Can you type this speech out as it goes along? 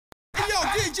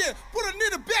DJ, put a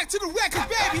nigga back to the record,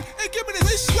 baby, and give me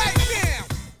this right now.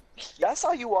 Yeah, I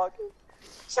saw you walking.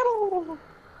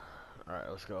 Alright,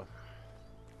 let's go.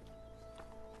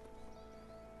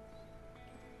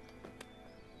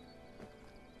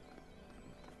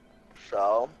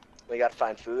 So, we gotta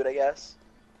find food, I guess.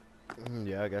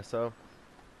 Yeah, I guess so.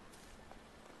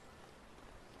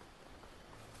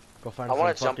 Go find I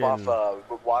want to some jump off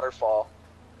a waterfall.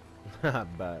 I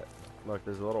bet. Look,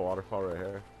 there's a little waterfall right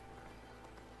here.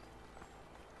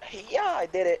 Yeah, I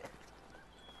did it.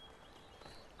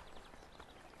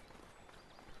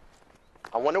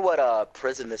 I wonder what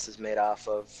prison this is made off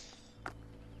of.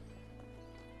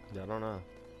 Yeah, I don't know.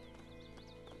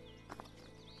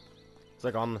 It's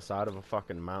like on the side of a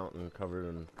fucking mountain covered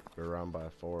in around by a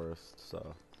forest,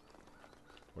 so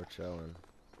we're chilling.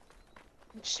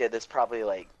 Shit, there's probably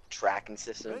like tracking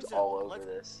systems all over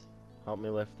this. Help me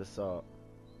lift this up.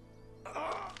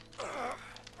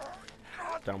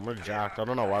 Damn, we're jacked. I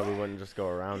don't know why we wouldn't just go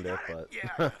around it, but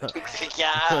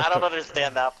Yeah, I don't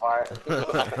understand that part.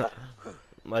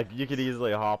 like you could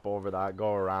easily hop over that,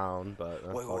 go around, but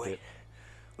fuck it.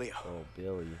 Leo. Oh,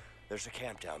 Billy. There's a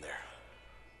camp down there.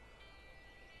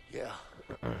 Yeah.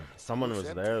 Someone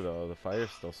was there though. The fire's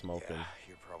still smoking. Yeah,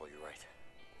 you're probably right.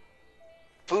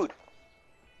 Food.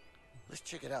 Let's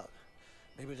check it out.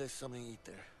 Maybe there's something to eat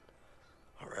there.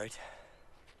 All right.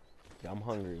 Yeah, I'm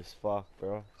hungry as fuck,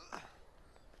 bro.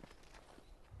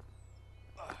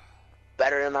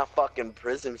 Better than that fucking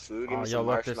prison food. Give me Oh, some yo,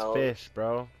 look, this marshmallows. fish,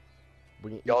 bro. We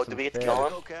can Yo, eat do we get to fish. kill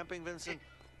him? Go camping, Vincent?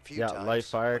 Few Yeah, times light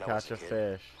fire, when I was catch a kid.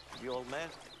 fish. You old man?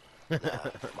 Nah,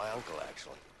 my uncle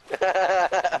actually.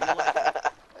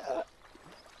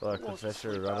 Look, the fish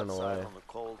are running away. On the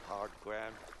cold, hard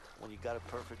ground when you got a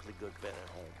perfectly good bed at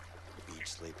home. The beach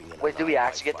sleeping in Wait, do we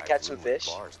actually get to catch some fish?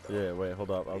 Yeah, wait,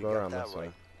 hold up. I'll go around this way.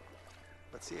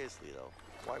 But seriously though,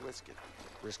 why risk it?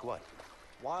 Risk what?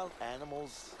 Wild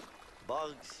animals,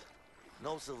 bugs,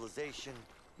 no civilization,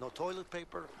 no toilet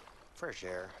paper, fresh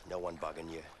air, no one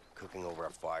bugging you, cooking over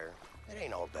a fire. It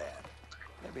ain't all bad.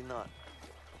 Maybe not.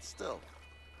 But still,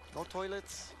 no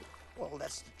toilets? Well,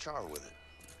 that's the charm with it.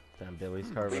 Damn, Billy's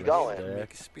carving going? a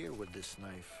Make a stick. spear with this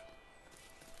knife.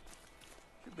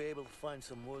 You'll be able to find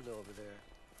some wood over there.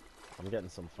 I'm getting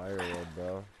some firewood,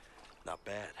 bro. Not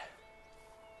bad.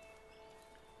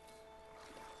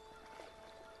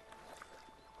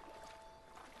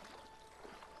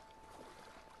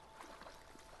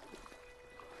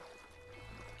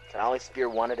 Can I only spear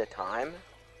one at a time?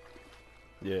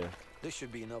 Yeah. This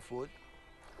should be enough wood.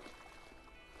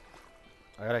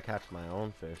 I gotta catch my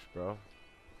own fish, bro.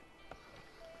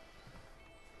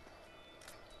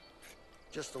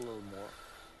 Just a little more.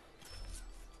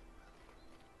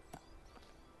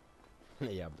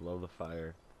 Yeah, blow the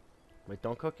fire. Wait,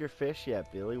 don't cook your fish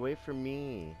yet, Billy. Wait for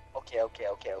me. Okay.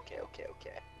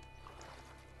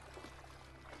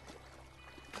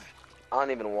 I don't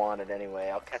even want it anyway.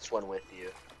 I'll catch one with you.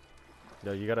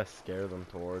 Yo, you gotta scare them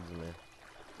towards me.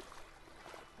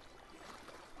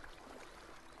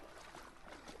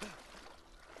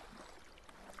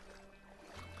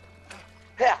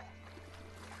 Yeah.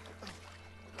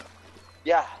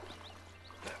 Yeah.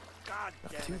 God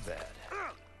damn it. Too bad.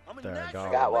 There, I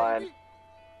Got one.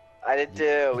 I did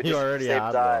too. We You just already saved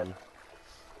had time. one.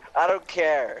 I don't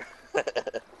care.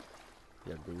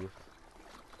 Yeah, goof.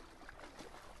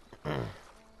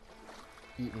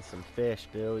 Eating some fish,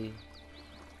 Billy.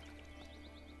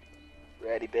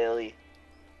 Ready, Billy.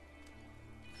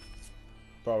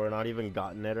 Bro, we're not even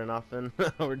gutting it or nothing.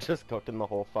 We're just cooking the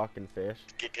whole fucking fish.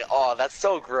 Oh, that's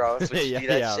so gross. Would you Yeah, do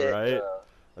that yeah, shit? right?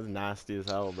 That's nasty as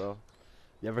hell, bro.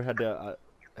 You ever had to,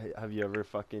 have you ever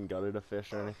fucking gutted a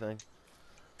fish or anything?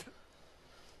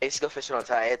 I used to go fishing all the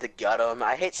time. I had to gut them.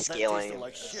 I hate scaling.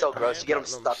 like It's shit, so gross. man. You get them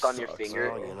Gutting 'em stuck on your sucks,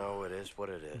 finger. Well, you know, it is what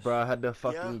it is. Bro, I had to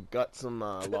fucking gut some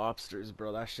lobsters,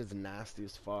 bro. That shit's nasty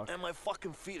as fuck. And my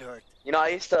fucking feet hurt. You know, I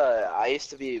used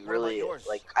to be really yours?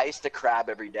 like, I used to crab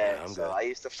every day. Yeah, I'm so good. I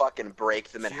used to fucking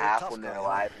break them in So you're a half tough when they're guy, huh?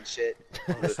 alive and shit.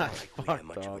 Well, it's not like we had Fucked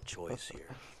much of a up. choice here.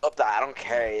 Up that, I don't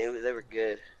care. They were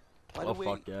good. By Oh the way,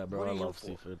 fuck yeah, bro. what I are you love for?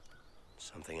 seafood.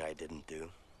 Something I didn't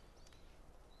do.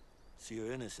 So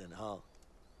you're innocent, huh?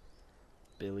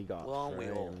 Billy got Well, aren't we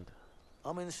all? framed.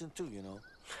 I'm innocent too, you know.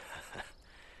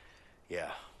 Yeah.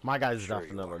 My guy's Sure you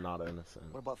definitely are. not innocent.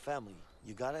 What about family?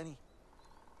 You got any?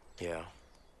 Yeah.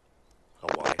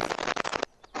 A wife.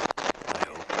 I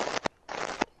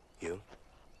hope. You?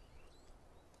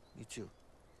 Me too.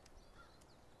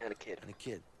 And a kid. And a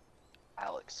kid.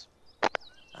 Alex.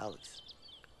 Alex.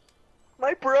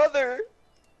 My brother!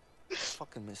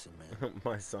 Fucking miss him, man.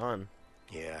 My son.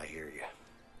 Yeah, I hear you.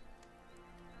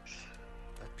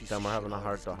 That piece Then of we're shit having a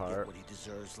Harvey's gonna get heart-to-heart. what he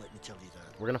deserves, let me tell you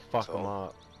that. We're gonna fuck So? him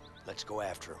up. Let's go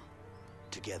after him.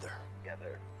 Together.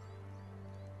 Together.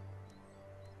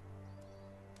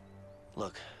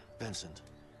 Look, Vincent,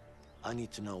 I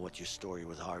need to know what your story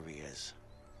with Harvey is.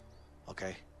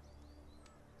 Okay?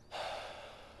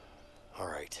 All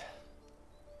right.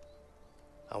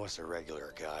 I was a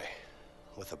regular guy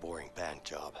with a boring bank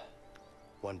job.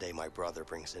 One day my brother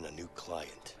brings in a new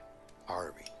client,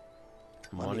 Harvey.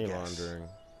 Money guess. laundering.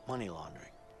 Money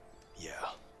laundering. Yeah.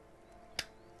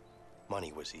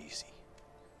 Money was easy,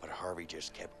 but Harvey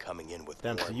just kept coming in with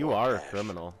Damn, more so and you more are a cash,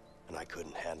 criminal. and I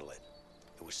couldn't handle it.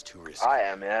 It was too risky. I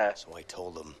am, yeah. So I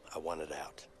told him I wanted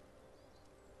out.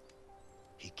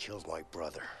 He killed my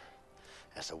brother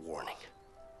as a warning.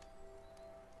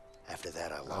 After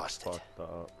that, I lost it. Fucked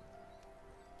up.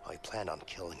 I planned on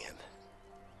killing him.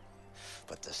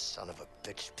 But the son of a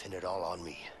bitch pinned it all on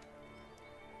me.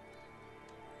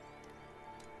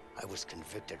 I was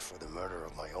convicted for the murder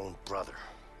of my own brother.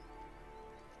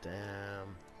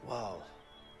 Damn. Wow.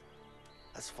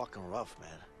 That's fucking rough, man.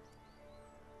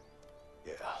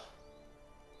 Yeah.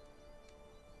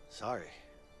 Sorry.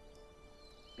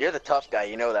 You're the tough guy,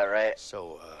 you know that, right?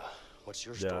 So, what's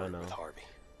your Yeah, I story know. with Harvey?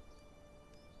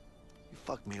 You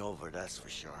fucked me over, that's for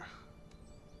sure.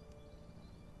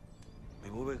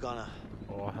 Maybe we're gonna...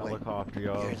 Oh, helicopter, You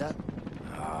yo. hear that?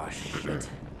 Ah, shit.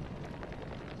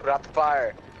 Put out the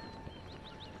fire.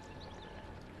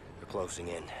 We're closing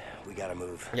in. We gotta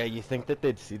move. Yeah, you think that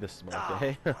they'd see the smoke,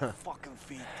 eh? My fucking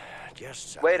feet.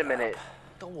 Just suck Wait it a minute. up.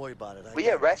 Don't worry about it. We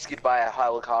get rescued by a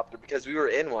helicopter because we were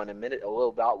in one a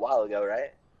while ago,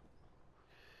 right?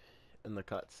 In the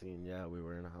cutscene, yeah, we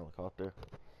were in a helicopter.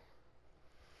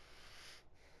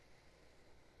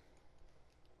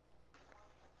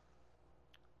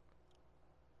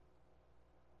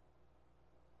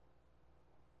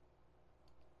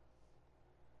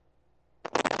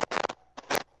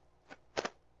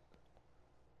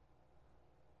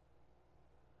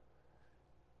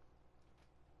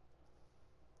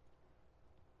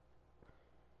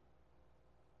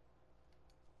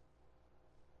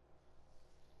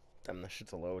 Damn, this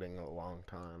shit's loading a long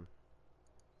time.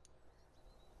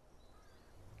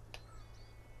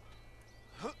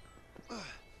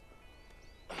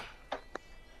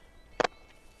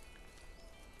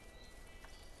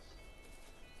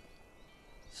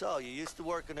 So, you used to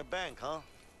work in a bank, huh?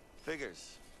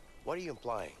 Figures. What are you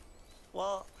implying?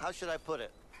 Well, how should I put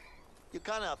it? You're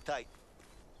kinda uptight.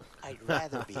 I'd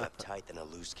rather be uptight than a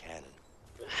loose cannon.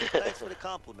 Thanks for the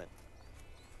compliment.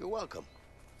 You're welcome.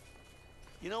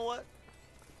 You know what?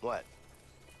 What?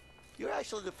 You're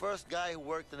actually the first guy who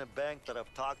worked in a bank that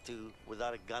I've talked to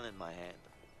without a gun in my hand.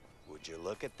 Would you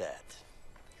look at that?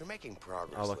 You're making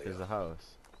progress, Oh, look, Leo. there's a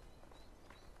house.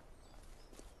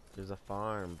 There's a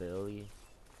farm, Billy.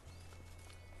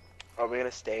 Are we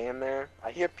gonna stay in there?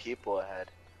 I hear people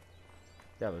ahead.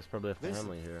 Yeah, there's probably a Vincent.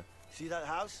 family here. See that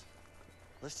house?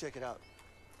 Let's check it out.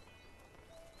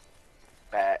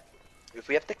 Bet. If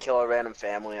we have to kill a random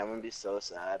family, I'm gonna be so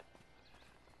sad.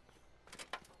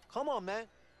 Come on, man.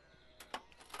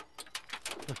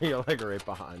 You're like right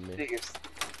behind me. Dude,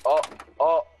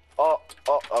 oh,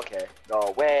 okay.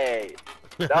 No, wait.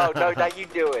 No, now you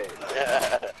do it.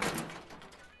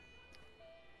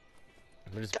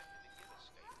 We're just-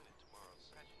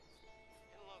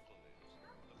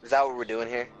 Is that what we're doing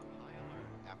here?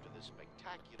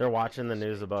 They're watching the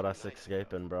news about us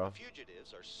escaping, bro.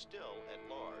 Fugitives are still at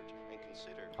large and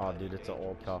considered Oh, dude, it's an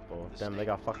old couple. Damn, they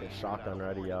got fucking shotgun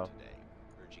ready, yo.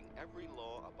 urging every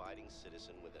law-abiding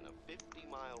citizen within a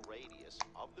 50-mile radius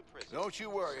of the prison. Don't you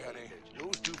worry, honey.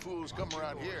 Those two fools come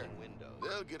around here.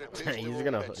 They'll get a taste of he's old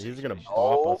gonna Betsy. bop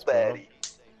Oh, us, bro. Betty.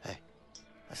 Hey,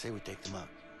 I say we take them out.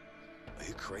 Are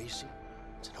you crazy?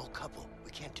 It's an old couple.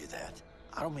 We can't do that.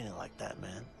 I don't mean it like that,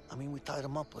 man. I mean, we tied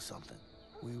them up or something.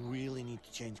 We really need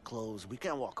to change clothes. We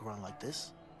can't walk around like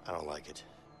this. I don't like it.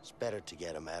 It's better to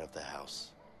get them out of the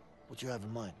house. What you have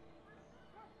in mind?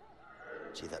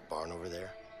 See that barn over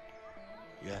there?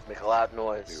 Yeah, Make a loud We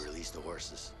noise. release the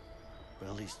horses.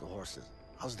 release the horses.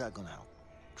 How's that gonna help?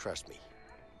 Trust me.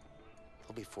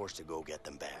 They'll be forced to go get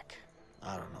them back.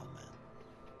 I don't know, man.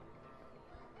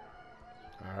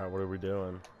 Alright, what are we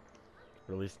doing?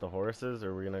 Release the horses,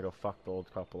 or are we gonna go fuck the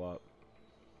old couple up?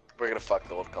 We're gonna fuck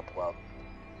the old couple up.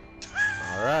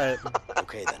 Alright.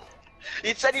 Okay then.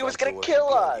 He said he was Front gonna door kill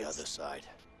will be on the us. other side.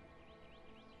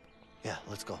 Yeah,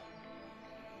 let's go.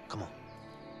 Come on.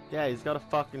 Yeah, he's got a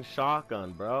fucking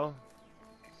shotgun, bro.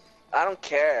 I don't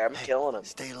care. I'm Hey, killing him.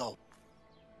 Stay low.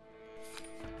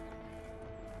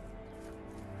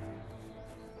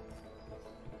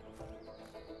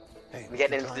 Hey, We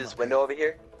getting can into climb this up window here. over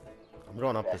here? I'm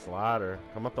going up this ladder.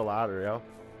 Come up the ladder, yo.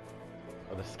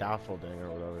 Or the scaffolding or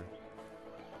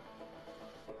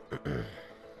whatever.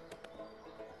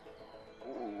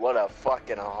 Ooh, what a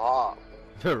fucking hop.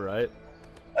 Right?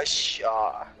 A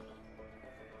shot.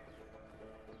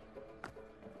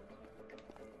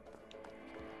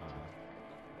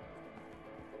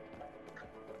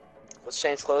 Let's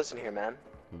change clothes in here, man.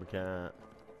 We can't.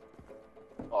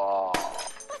 Oh.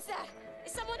 What's that?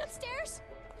 Is someone upstairs?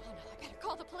 Oh no, I better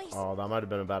call the police. Oh, that might have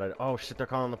been a bad idea. Oh shit, they're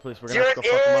calling the police. We're gonna You're have an to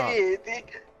go fuck him up. idiot.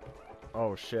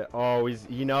 Oh shit. Oh,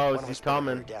 he knows. Why don't He's we spot her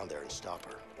coming. down there and stop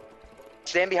her?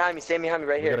 Stand behind me right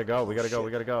We here. gotta go. We gotta go.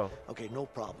 We gotta go. Okay, no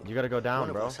problem. You gotta go down, One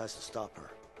of bro. us has to stop her.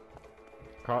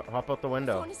 Hop out the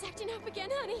window. Phone is acting up again,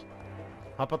 honey.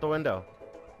 Hop out the window.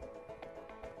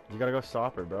 You gotta go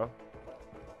stop her, bro.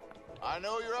 I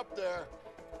know you're up there.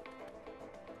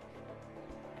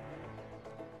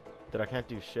 Dude, I can't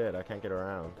do shit. I can't get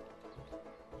around.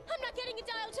 I'm not getting a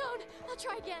dial tone. I'll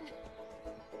try again.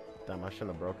 Damn, I shouldn't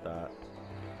have broke that.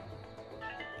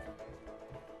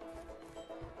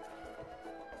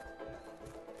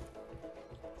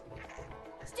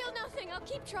 Still nothing. I'll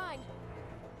keep trying.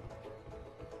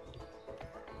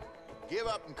 Give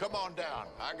up and come on down.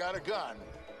 I got a gun.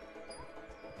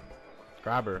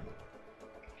 Grab her.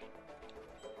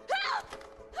 Help!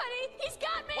 Honey, he's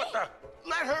got me! What the?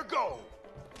 Let her go.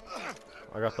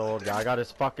 I got the old guy. I got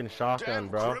his fucking shotgun, Damn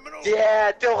bro. criminal.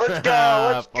 Yeah, dude, let's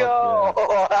go. Let's Fuck go.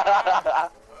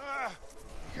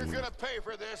 You're gonna pay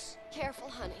for this. Careful,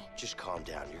 honey. Just calm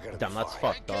down. You're gonna Damn, be that's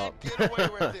fine. fucked I up. can't get away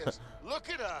with this. Look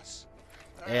at us.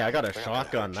 Hey, I got a We're not gonna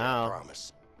shotgun hurt you, I now.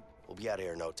 promise. We'll be out of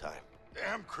here in no time.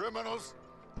 Damn criminals.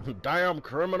 Damn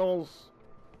criminals.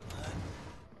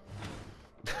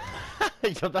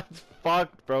 Yo, that's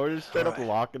fucked, bro. We're just straight up Alright,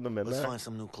 locking them in Let's there. find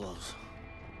some new clothes.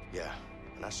 Yeah,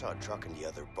 and I saw a truck in the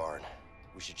other barn.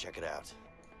 We should check it out.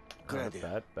 Good Alright,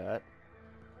 idea. bet.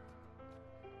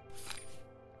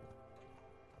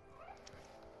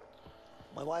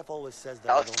 My wife always says that.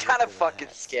 That I was don't kind look of good in fucking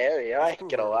hats. scary. I ain't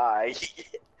gonna lie.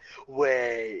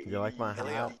 Wait. You like my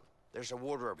Elio, hat? there's a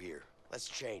wardrobe here. Let's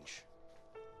change.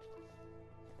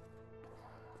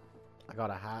 I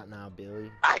got a hat now,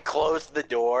 Billy. I closed the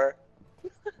door.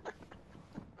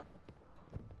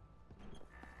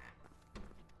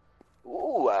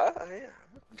 Ooh, yeah,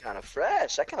 kind of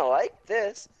fresh. I kind of like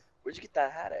this. Where'd you get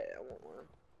that hat at? I want one.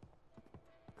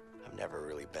 I've never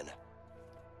really been.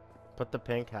 Put the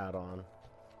pink hat on.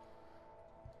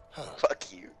 Huh.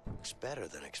 Fuck you. Looks better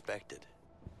than expected.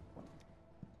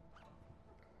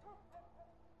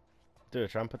 Dude,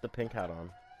 try and put the pink hat on.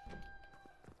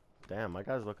 Damn, my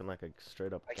guy's looking like a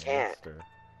straight up I can't. gangster.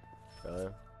 Really?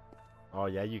 Oh,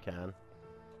 yeah, you can.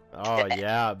 Oh,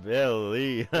 yeah,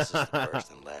 Billy. This is the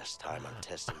first and last time I'm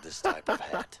testing this type of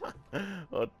hat.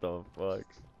 What the fuck?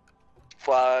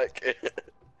 Fuck.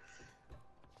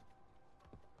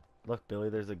 Look, Billy,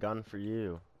 there's a gun for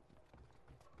you.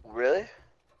 Really?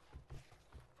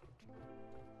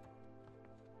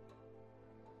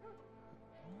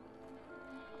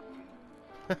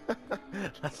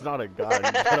 That's not a gun.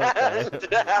 But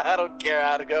okay. I don't care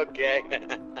how to go, okay.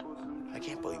 I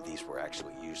can't believe these were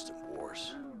actually used in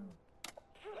wars.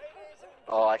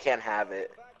 Oh, I can't have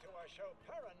it.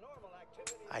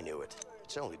 I knew it.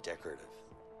 It's only decorative.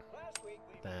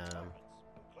 Damn.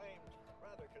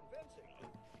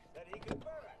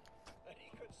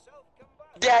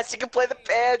 Yes, you can play the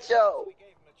banjo.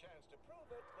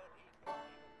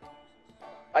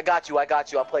 I got you.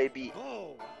 I'll play a beat.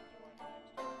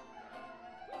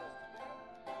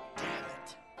 Damn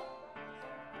it.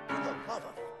 For the love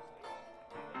of...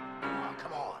 Oh,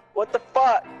 come on. What the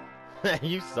fuck?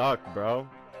 You suck, bro.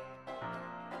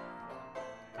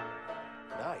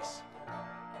 Nice.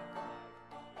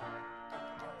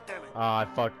 Damn it. Oh, I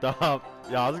fucked up.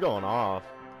 Yeah, I was going off.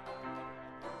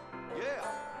 Yeah.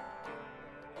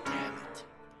 Damn it.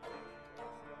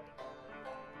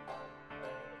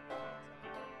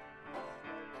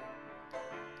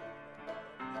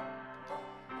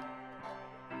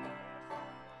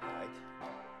 Right.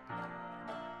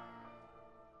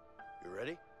 You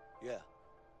ready? Yeah.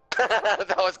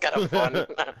 That was kind of fun.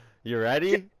 You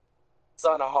ready? It's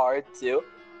on a hard too.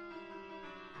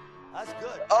 That's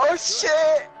good. Oh That's good.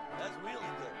 shit! That's really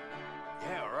good.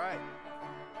 Yeah, all right.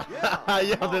 Yeah.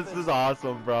 Yo, come on, this baby. is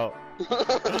awesome, bro.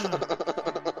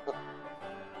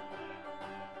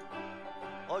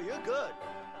 Oh, you're good.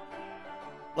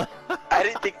 I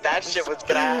didn't think that shit was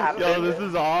gonna happen. Yo, this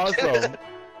is awesome.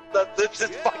 This is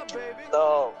Yeah, fucking baby.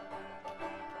 dope.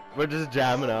 We're just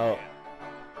jamming out.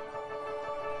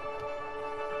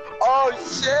 Oh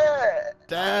shit!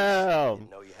 Damn. Didn't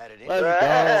know you had it in Let's you.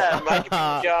 Damn, go. I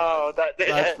can go.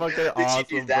 That's fucking Did awesome,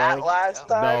 you do that bro. last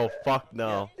time? No, fuck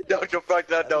no. No, fuck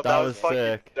that. No, That that was fucking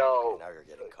sick. no. Now you're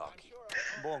getting cocky.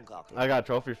 Bon cocky. I got a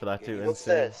trophy for that too. What's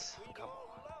Insane. this? Come on.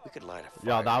 We could light a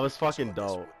fire. Yo, that was Just fucking with this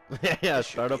dope. one. Yeah, This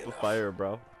should start be up a enough. fire,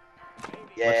 bro.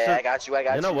 Yeah, just- I got you. I got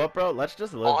you. You know what, bro? Let's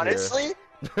just live Honestly,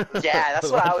 here. yeah,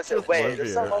 that's what I Let's was saying. just Wait, live there's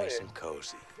here. some over Nice here. and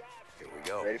cozy. Here we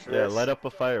go. Ready for Yeah, this? light up a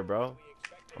fire, bro.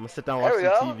 I'm gonna sit down and There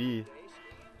watch we some TV.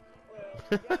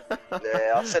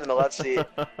 Yeah, I'll sit in the left seat.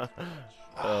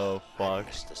 Oh, I fuck.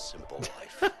 miss the simple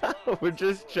life. We're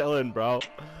just chilling, bro.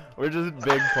 We're just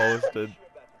big posted.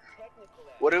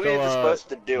 What are we even supposed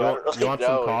to do? You I want, don't really you want know.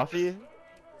 some coffee?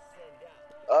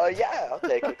 Yeah, I'll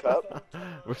take a cup.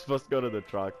 We're supposed to go to the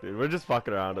truck, dude. We're just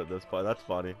fucking around at this point. That's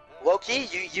funny. Low-key,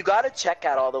 you gotta check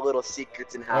out all the little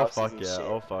secrets and Oh, houses fuck and yeah. shit.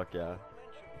 Oh, fuck yeah.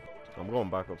 I'm going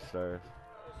back upstairs.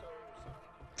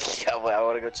 Yeah, well, I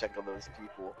wanna go check on those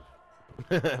people.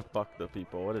 Fuck the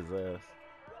people. What is this?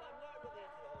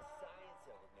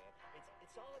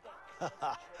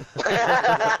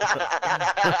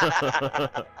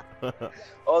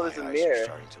 Oh, there's a My eyes are mirror.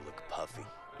 starting to look puffy.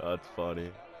 That's funny.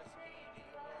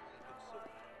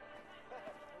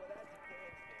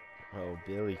 Oh,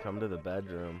 Billy, come to the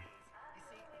bedroom.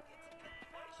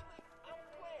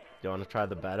 You want to try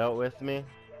the bed out with me?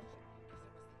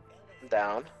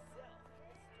 Down.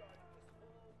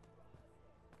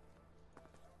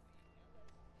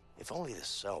 If only the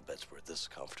cell beds were this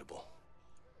comfortable.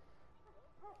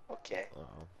 Okay.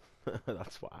 Oh,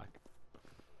 that's whack.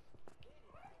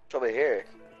 It's over here.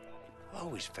 I've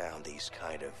always found these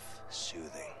kind of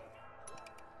soothing.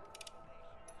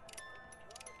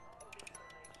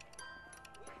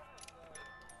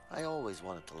 I always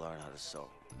wanted to learn how to sew.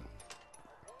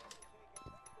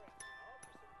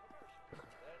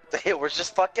 We're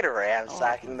just fucking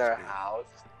ransacking their Oh, house.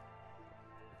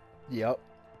 Yep.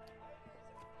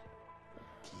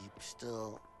 Keep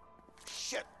still.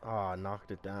 Shit! Oh, I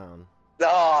knocked it down.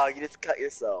 No, you just cut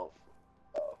yourself.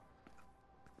 Oh.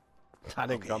 I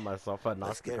didn't Okay, cut myself. I Let's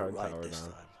knocked the get it card right tower this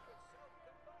down. time.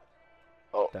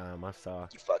 Oh, Damn, I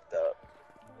suck. you fucked up.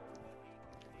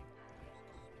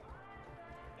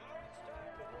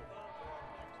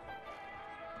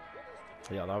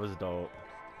 Yeah, that was dope.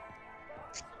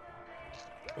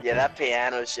 Yeah, that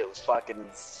piano shit was fucking Yeah,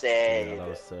 insane. that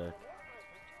was sick.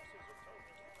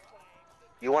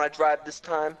 You wanna drive this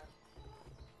time?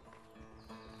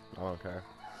 I don't care.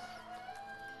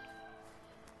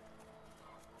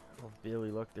 Oh,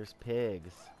 Billy, look, there's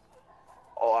pigs.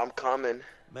 Oh, I'm coming.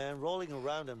 Man, rolling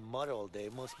around in mud all day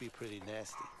must be pretty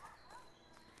nasty.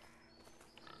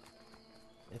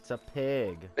 It's a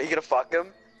pig. Are you gonna fuck him?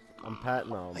 I'm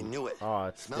petting them. I knew it. Oh,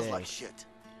 it Smells like stinks. shit.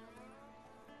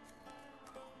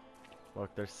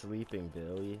 Look, they're sleeping,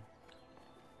 Billy.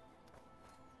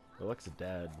 It looks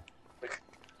dead.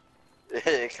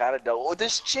 It kinda don't. Oh,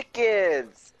 there's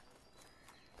chickens!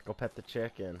 Go pet the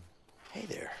chicken. Hey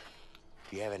there.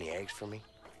 Do you have any eggs for me?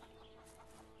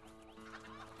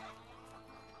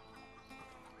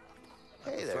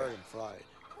 Hey Prefer there. them fried.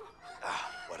 Ah,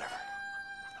 whatever.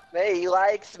 Hey, he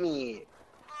likes me.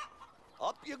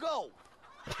 Up you go.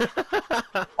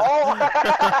 Oh!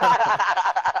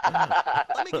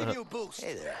 Let me give you a boost.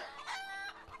 Hey there.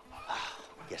 Ah,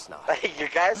 guess not. Your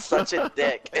guy's such a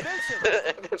dick.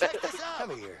 Vincent, check this out.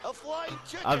 Come here. A flying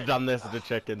chicken. I've done this to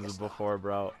chickens before,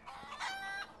 bro.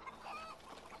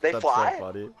 They That's fly? so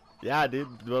funny. Yeah,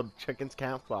 dude. Well, chickens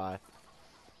can't fly.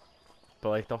 But,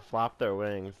 like, they'll flap their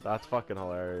wings. That's fucking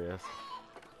hilarious.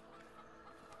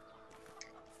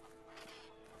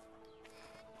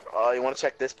 Oh, you wanna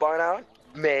check this barn out?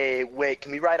 Wait,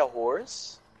 can we ride a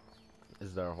horse?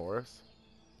 Is there a horse?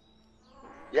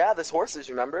 Yeah, there's horses,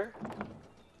 remember?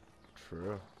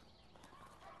 True.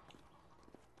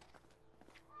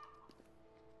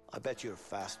 I bet you're a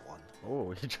fast one.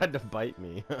 Oh, he tried to bite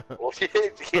me. Well,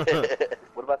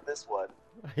 what about this one?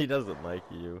 He doesn't like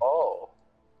you. Oh,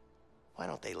 Why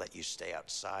don't they let you stay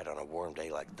outside on a warm day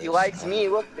like this? he likes me.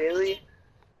 Look, Bailey.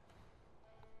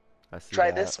 I see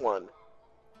Try that. this one.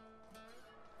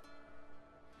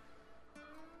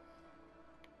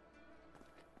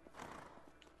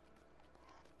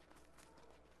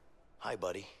 Hi,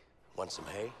 buddy. Want some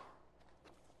hay?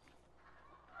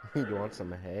 You want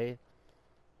some hay?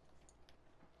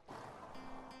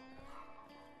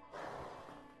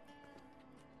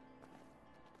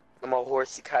 I'm a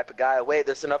horsey type of guy. Wait,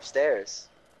 there's an upstairs.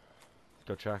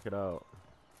 Go check it out.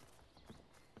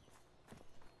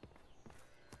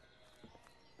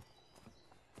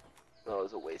 No, it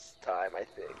was a waste of time, I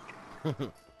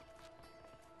think.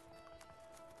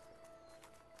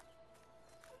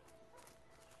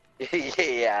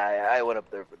 Yeah, I went up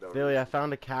there for no reason. Billy, I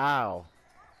found a cow.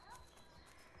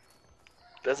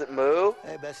 Does it move?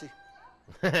 Hey, Bessie.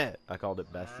 I called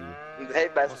it Bessie. Hey,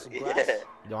 Want some Bessie. grass? Yeah.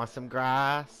 You want some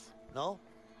grass? No?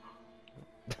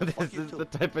 This you is too. the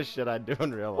type of shit I do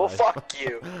in real Well, life. fuck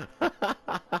you. Yo,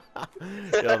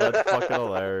 that's fucking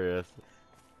hilarious.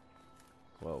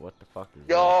 Whoa, what the fuck is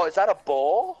Yo, is that a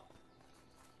bowl?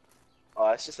 Oh,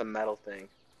 that's just a metal thing. this?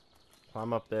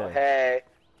 Climb up there. Oh, hey.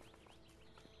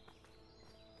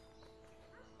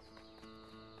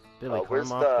 Billy, Where's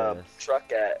climb the up this.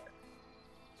 truck at?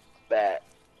 Bet.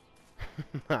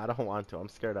 I don't want to. I'm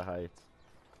scared of heights.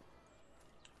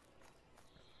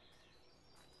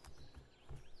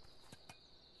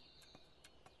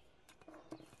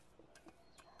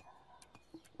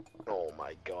 Oh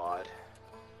my god.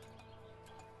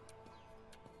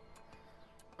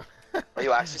 Are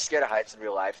you actually scared of heights in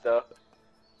real life, though?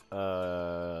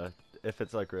 If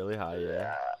it's like really high,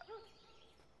 yeah.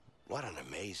 What an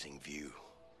amazing view.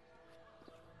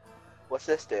 What's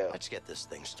this do? Let's get this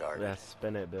thing started. Yeah,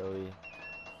 spin it, Billy.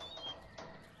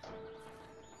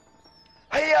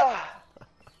 Hey-ya!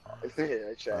 I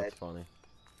tried. That's funny.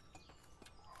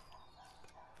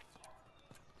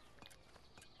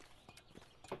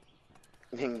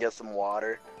 You can get some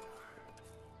water.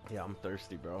 Yeah, I'm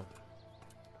thirsty, bro.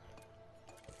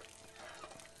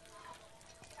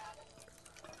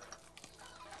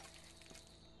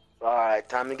 Alright,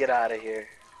 time to get out of here.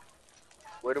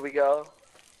 Where do we go?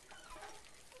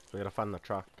 We gotta find the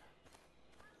truck.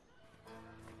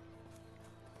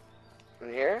 In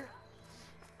here?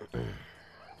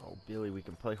 Oh, Billy, we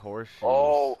can play horseshoes.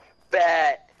 Oh,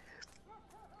 bet!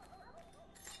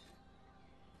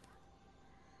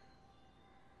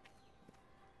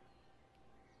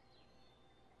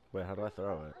 Wait, how do I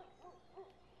throw it?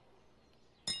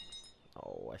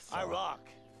 Oh, I saw. I rock.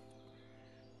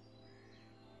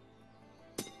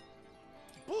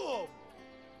 Boom!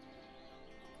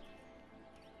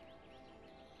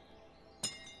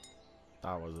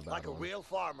 That was a bad Like a one. real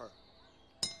farmer.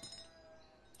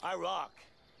 I rock.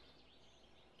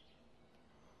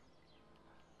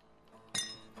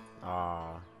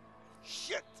 Ah.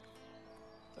 Shit!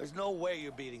 There's no way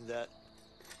you're beating that.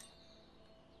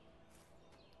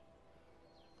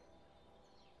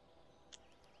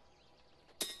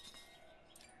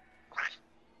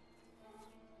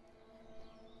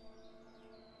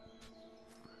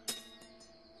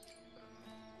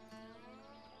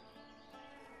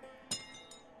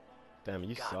 Damn,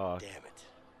 you God suck. damn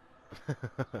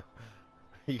it.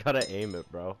 You gotta aim it,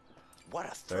 bro. What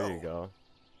a throw. There you go.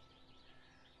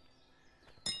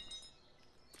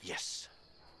 Yes.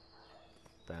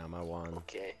 Damn, I won.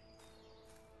 Okay.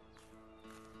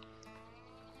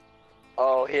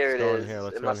 Oh, here Let's it go is. in here.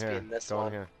 Let's It go in must be here. in this Go one.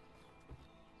 in here.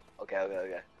 Okay, okay,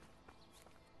 okay.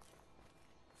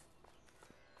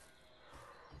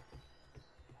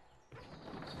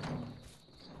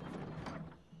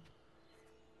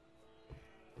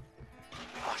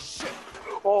 Oh, shit.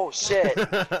 Oh shit!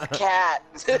 Cat!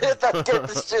 That get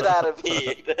the shit out of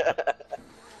me!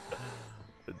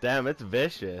 Damn, it's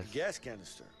vicious. Gas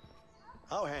canister.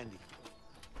 How handy.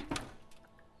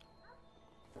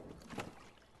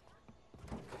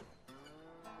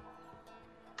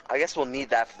 I guess we'll need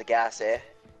that for the gas, eh?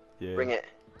 Yeah. Bring it.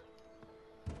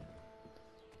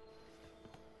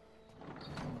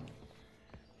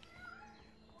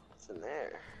 What's in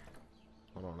there?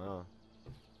 I don't know.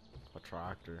 A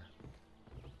tractor.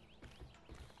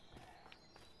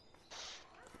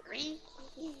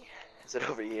 Is it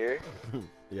over here?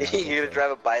 Yeah, I think You gonna so.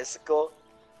 drive a bicycle?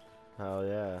 Hell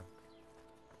yeah.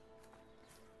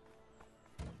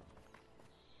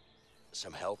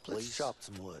 Some help, Let's please? chop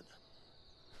some wood.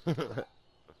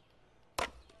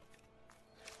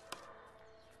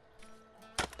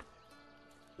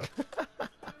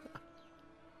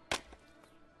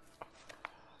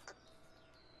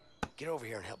 Get over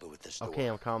here and help me with this door. Okay,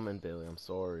 I'm coming, Billy. I'm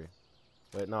sorry.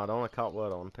 Wait, no, I don't want to cut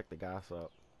wood. I want to pick the gas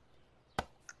up.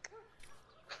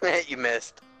 You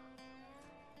missed.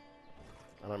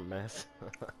 I don't mess.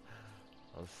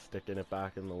 I was sticking it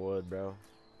back in the wood, bro.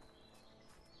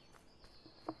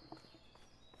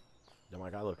 Yo,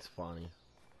 my guy looks funny.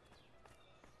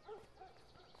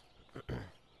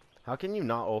 How can you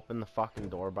not open the fucking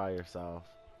door by yourself?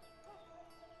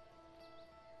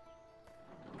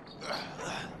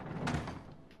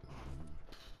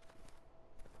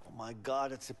 Oh my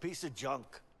god, it's a piece of junk.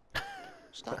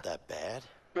 It's not that bad.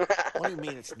 What do you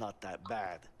mean it's not that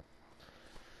bad?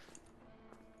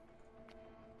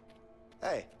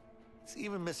 Hey, it's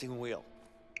even missing a wheel.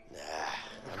 Nah,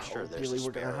 I'm sure there's Billy, a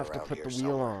we're gonna spare have to around put here the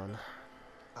wheel somewhere. on.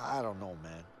 I don't know,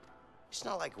 man. It's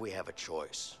not like we have a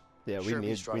choice. Yeah, we Sure need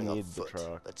beats running on the foot.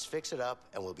 truck. Let's fix it up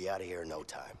and we'll be out of here in no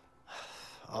time.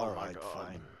 Oh All my right, God.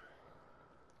 fine.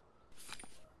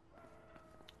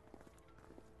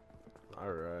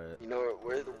 Alright. You know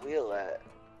where's the wheel at?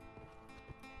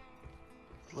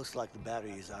 Looks like the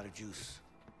battery is out of juice.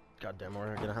 Goddamn,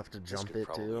 we're gonna have to This jump could it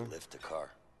probably too. lift the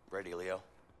car. Ready, Leo?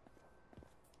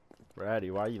 Brady,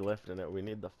 why are you lifting it? We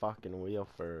need the fucking wheel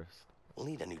first. We'll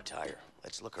need a new tire.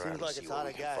 Let's look Seems around and like see it's what out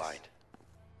we of can gas. find.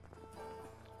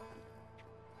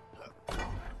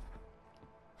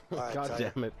 All right, God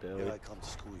Tyler, damn it, Billy. Here I come to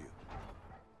school you.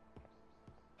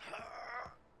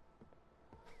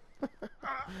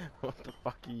 What the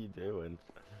fuck are you doing?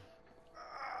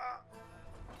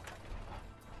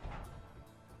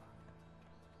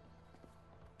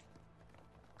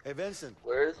 Hey, Vincent.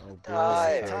 Where's Oh, the Billy,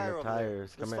 tire? tire. over tires, there.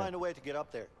 Let's come find here. a way to get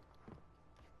up there.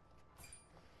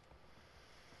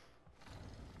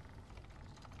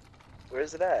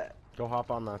 Where's it at? Go hop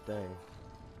on that thing.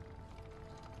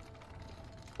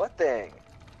 What thing?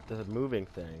 The moving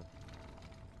thing.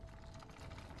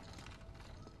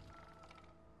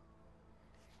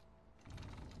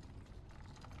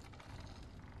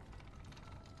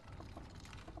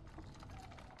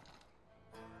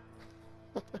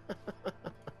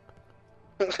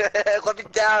 Let me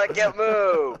down, I can't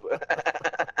move.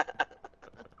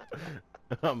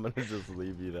 I'm gonna just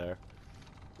leave you there.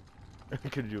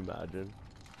 Could you imagine?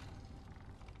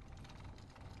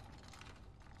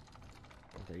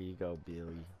 There you go,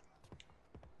 Billy.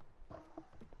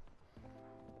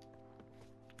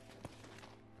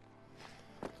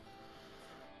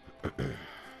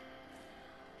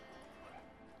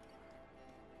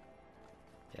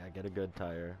 Yeah, get a good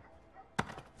tire.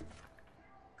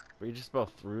 We just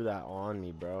both threw that on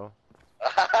me, bro.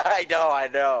 I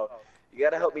know. You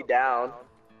gotta help me down.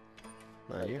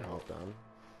 No, you help them.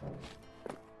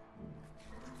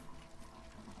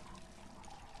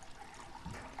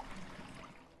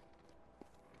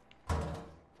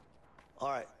 All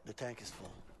right, the tank is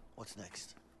full. What's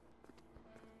next?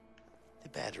 The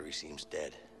battery seems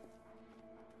dead.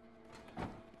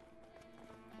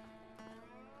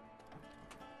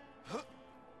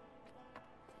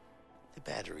 The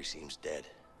battery seems dead.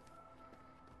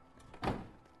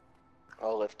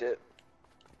 I'll lift it.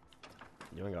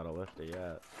 You ain't gotta lift it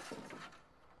yet.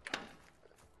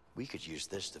 We could use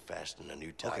this to fasten a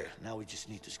new tire. Okay, now we just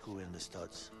need to screw in the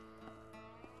studs.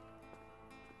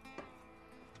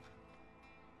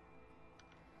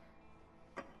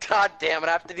 God damn it,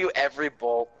 I have to do every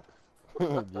bolt.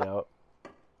 Yep.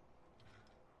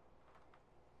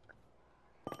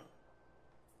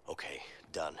 Okay,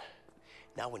 done.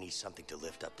 Now we need something to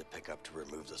lift up the pickup to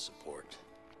remove the support.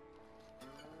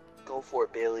 Go for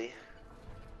it, Bailey.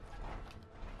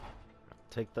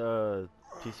 Take the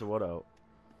piece of wood out.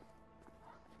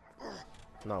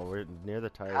 No, we're near the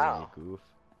tire, How? you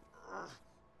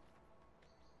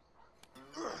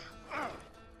goof.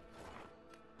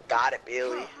 Got it,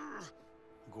 Bailey.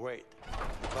 Great.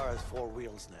 The car has 4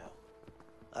 wheels now.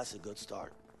 That's a good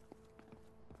start.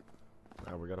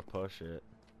 Now we gotta push it.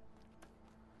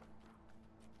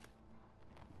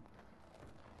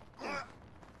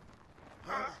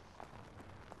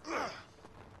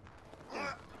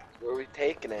 Where are we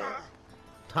taking it?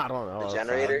 I don't know. The that's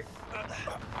generator?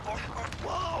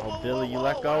 Oh, Billy, you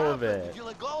let go of it. Did you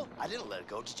let go? I didn't let it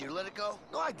go. Did you let it go?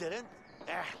 No, I didn't.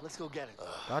 Let's go get it.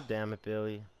 God damn it,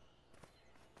 Billy.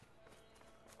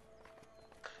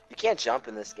 You can't jump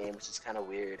in this game, which is kind of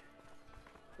weird.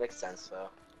 Makes sense, though.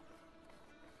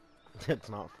 It's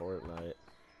not Fortnite.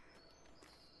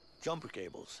 Jumper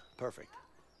cables. Perfect.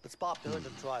 Let's pop the hood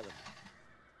and try them.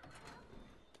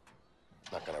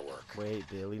 Not gonna work. Wait,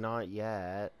 Billy, not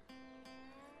yet.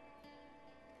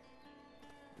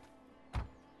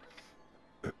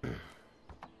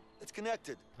 It's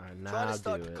connected. Alright, Try now to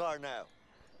start do the it. car now.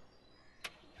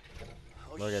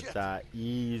 Oh, Look shit. at that.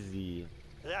 Easy.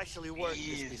 It actually worked,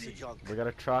 this piece of junk. We got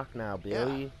a truck now,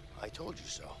 Billy. Yeah, I told you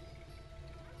so.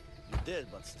 You did,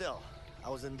 but still, I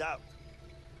was in doubt.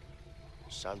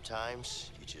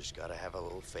 Sometimes you just gotta have a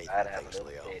little faith I'd in have things, a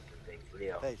little Leo. faith in things,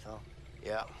 Leo. Faith, huh?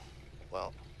 Yeah.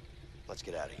 Well, let's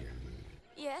get out of here.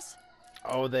 Yes?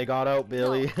 Oh, they got out,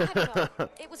 Billy. No, I don't know.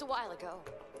 It was a while ago.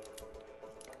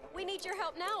 We need your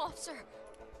help now, officer.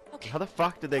 Okay. How the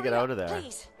fuck did they get Hurry out of up, there?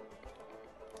 Please.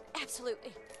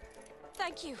 Absolutely.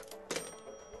 Thank you.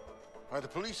 Are the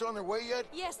police on their way yet?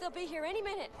 Yes, they'll be here any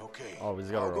minute. Okay. Oh,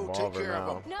 he's got a I'll go take revolver care of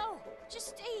now. them. No, just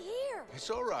stay here. It's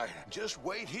all right. Just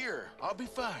wait here. I'll be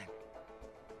fine.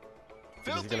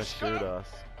 He's gonna shoot us.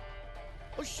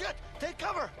 Oh, shit! Take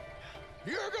cover!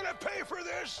 You're gonna pay for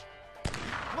this.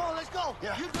 Come on, let's go!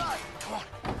 Yeah. You drive! Come on.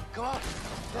 Come on.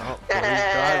 Oh, Billy's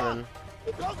driving.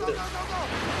 Go, go, go, go, go!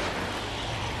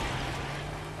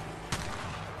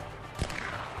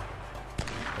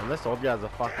 And this old guy's a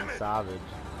fucking savage.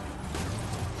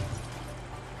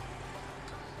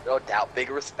 No doubt, big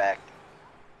respect.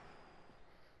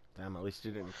 Damn, at least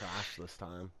you didn't crash this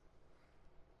time.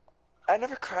 I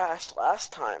never crashed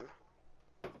last time.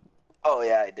 Oh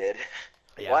yeah, I did.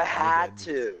 Yeah, Well, I you had did.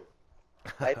 to.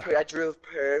 I drove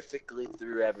perfectly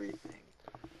through everything.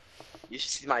 You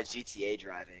should see my GTA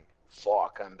driving.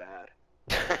 Fuck, I'm bad.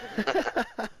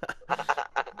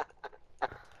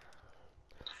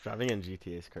 Driving in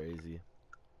GTA is crazy.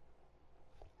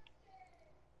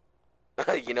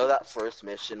 You know that first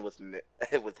mission with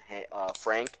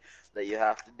Frank that you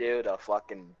have to do to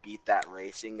fucking beat that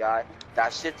racing guy?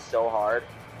 That shit's so hard.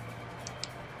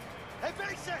 Hey,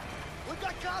 Mason! We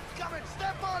got cops coming!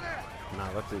 Step on it!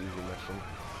 Nah, that's an easy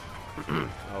mission.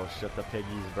 Oh shit, the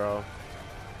piggies, bro.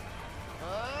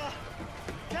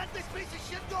 Get this piece of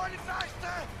shit going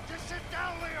faster! Just sit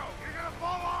down, Leo! You're gonna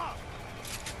fall off!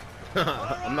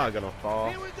 I'm not gonna fall.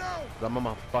 Here we go! I'm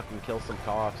gonna fucking kill some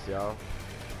cops, yo.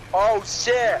 Oh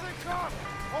shit! Here they come!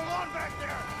 Hold on back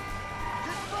there!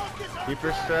 Just focus on Keep her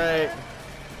driving, straight. man.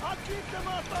 I'll keep them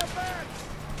off our backs!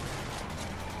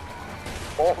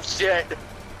 Oh shit!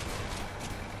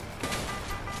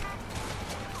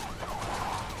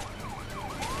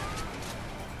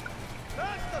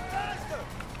 Faster, faster!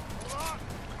 Hold on!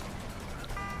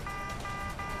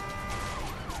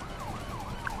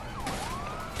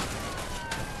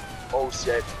 Oh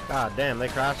shit! God damn, they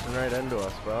crashing right into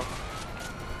us, bro.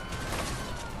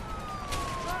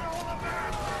 Try to hold them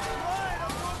back! Right,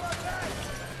 I'm doing my best!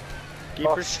 Keep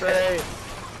Oh, her shit. straight.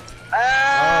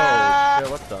 Ah! Oh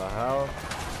shit, what the hell?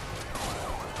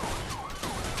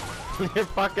 You're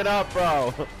fucking up,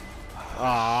 bro.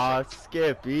 Aw,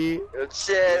 Skippy.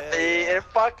 Shit, it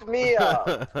fucked me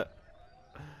up.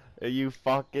 You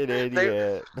fucking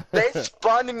idiot. They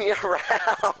spun me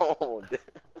around.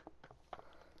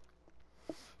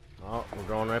 Oh, we're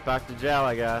going right back to jail,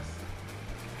 I guess.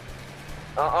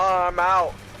 I'm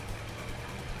out.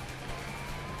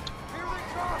 Here they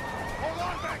come! Hold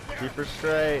on back there! Keep her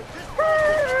straight. Just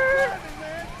focus on driving,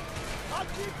 man! I'll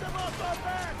keep them off our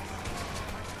backs!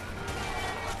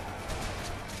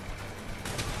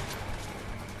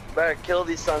 Better kill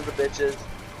these sons of bitches.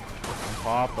 I'm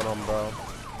popping them, bro.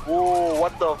 Whoa,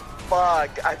 what the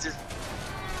fuck? I just...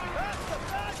 Faster,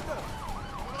 faster!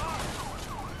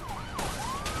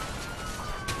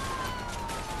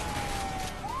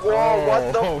 Whoa,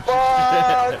 what the Oh,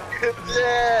 fuck?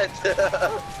 Shit!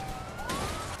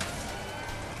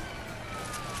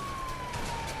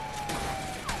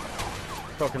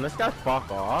 Bro, can this guy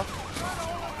fuck off?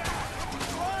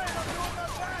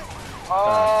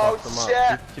 Oh, Fucked him up.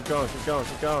 shit! Keep going, keep going,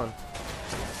 keep going.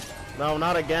 No,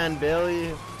 not again,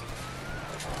 Billy.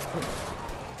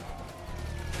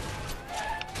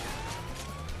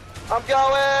 I'm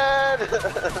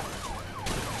going!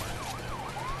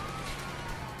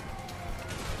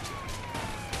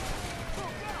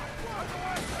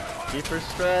 Keep her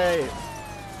straight.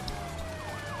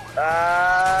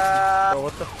 Bro,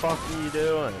 what the fuck are you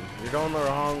doing? You're going the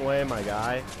wrong way, my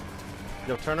guy.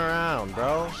 Yo, turn around,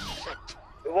 bro.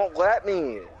 It won't let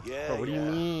me. Yeah, Bro, what do you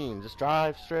mean? Just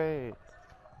drive straight.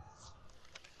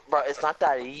 Bro, it's not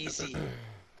that easy.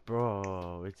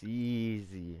 Bro, it's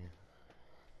easy.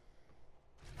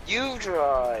 You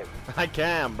drive. I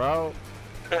can, bro.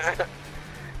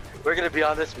 We're gonna be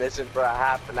on this mission for a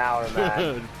half an hour,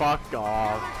 man. Fuck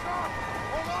off.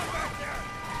 Hold on back there!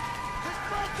 Just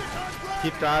focus on driving!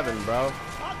 Keep driving, bro.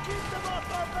 I'll keep them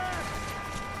off our backs!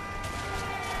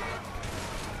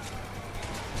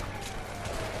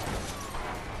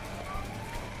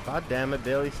 God damn it,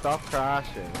 Billy, stop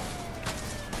crashing.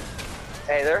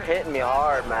 Hey, they're hitting me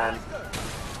hard, man.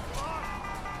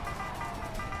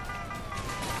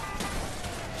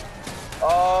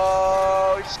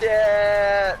 Oh shit!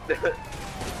 Try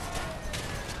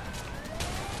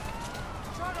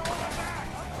to hold them back!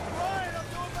 Right, I'm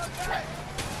doing my best!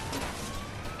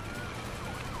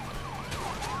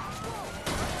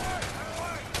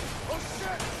 Oh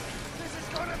shit! This is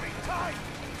gonna be tight!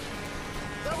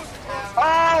 That was close!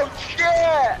 Oh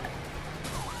shit!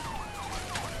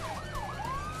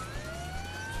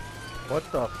 What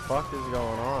the fuck is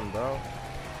going on, bro?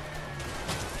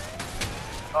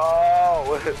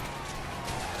 Oh!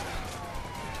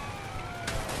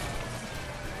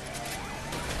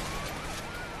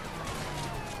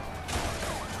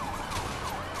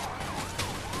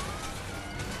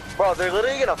 Bro, they're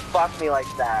literally gonna fuck me like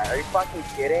that. Are you fucking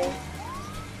kidding?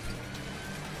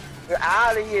 You're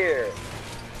out of here.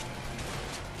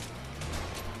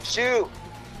 Shoot.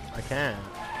 I can't.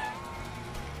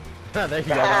 There you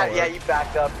go. Yeah, you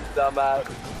back up, you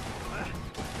dumbass.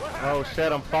 Oh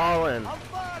shit, I'm falling. I'm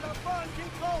fine,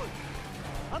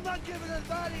 I'm not giving it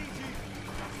that easy.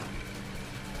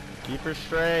 Keep her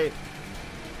straight.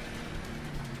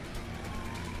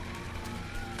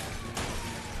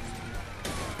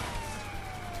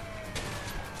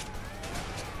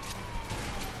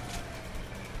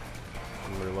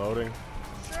 I'm reloading.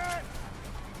 Shit!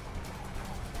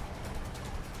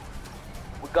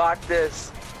 We got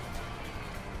this.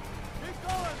 Keep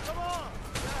going, come on!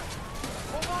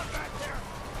 Hold on back there!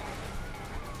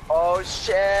 Oh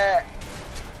shit!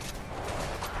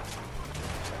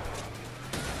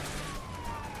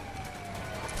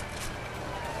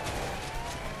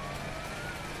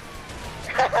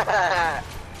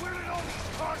 Where did all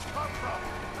these cars come from?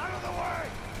 Out of the way!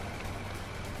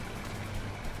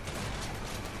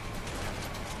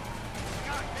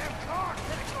 Goddamn car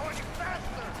can't go any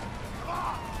faster! Come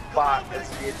on! Fuck, this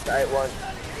be a tight one.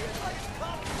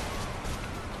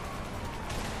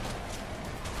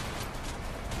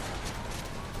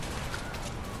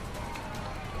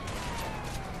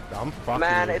 I'm fucking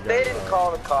Man, these if they guys didn't up.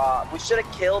 call the cop, we should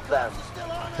have killed them.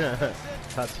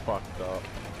 That's fucked up.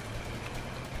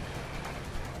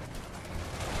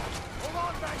 Hold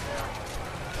on back there!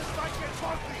 This might get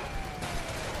bumpy!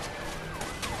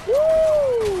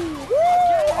 Woo! Woo!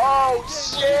 Oh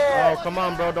shit! Oh, come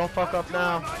on, bro. Don't fuck up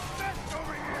now. My best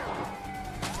over here!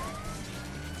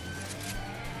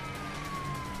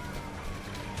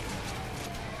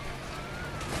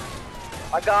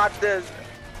 I got this.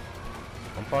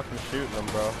 I'm fucking shooting them,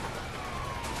 bro.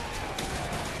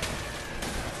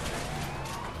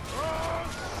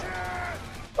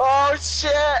 Oh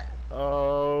shit!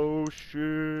 Oh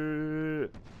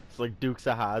shit! It's like Dukes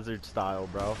of Hazzard style,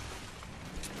 bro.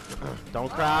 Don't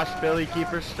crash, Billy. Keep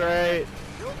her straight.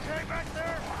 You okay back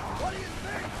there? What do you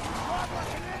think? Drive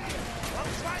like an idiot! I'm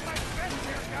trying my best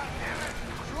here, goddammit!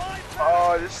 Drive back!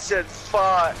 Oh, this shit's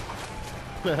fun.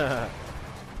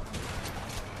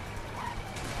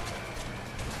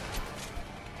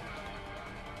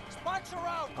 Spikes are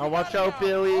out! Oh, watch out,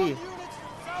 Billy.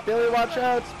 Billy, watch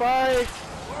out, Spike.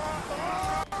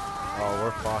 Oh,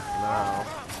 we're fucked now.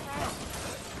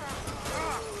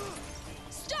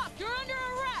 Stop! You're under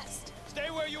arrest! Stay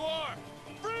where you are!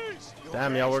 Freeze!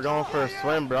 Damn, yo, we're going for a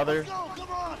swim, brother. Let's go,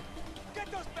 come on!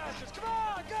 Get those bastards! Come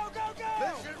on! Go, go,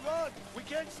 go! Mission run! We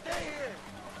can't stay here!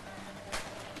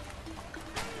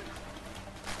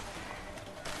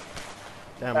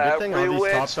 Damn, good thing all Every these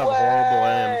which cops have horrible aim.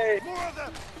 way. More of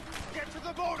them! Get to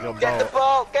the boat! Yo, over Get the boat.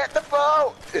 boat! Get the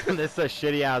boat! This is a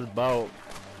shitty ass boat.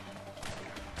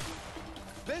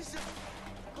 Vincent!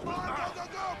 Come on, go, go,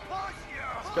 go!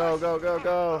 Push! Go, go, go,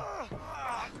 go.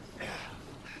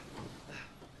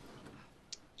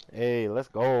 Hey, let's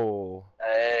go.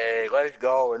 Hey, let's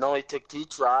go. It only took 2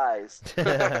 tries.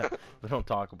 We don't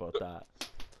talk about that.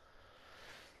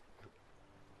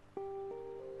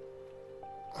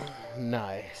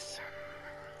 Nice.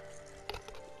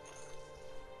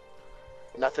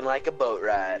 Nothing like a boat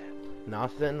ride.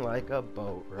 Nothing like a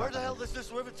boat ride. Where the hell does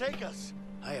this river take us?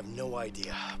 I have no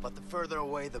idea, but the further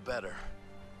away, the better.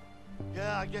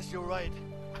 Yeah, I guess you're right.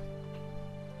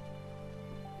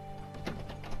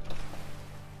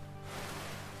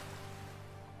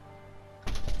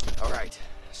 All right,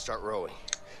 start rowing.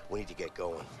 We need to get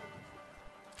going.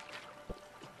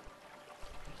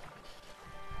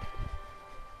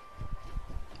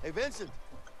 Hey, Vincent,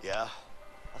 Yeah?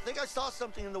 I think I saw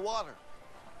something in the water.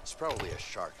 It's probably a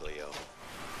shark, Leo.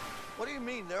 What do you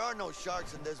mean? There are no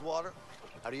sharks in this water.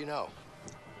 How do you know?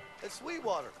 It's sweet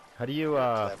water. How do you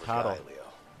Clever paddle? guy,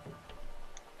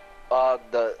 Leo.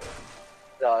 The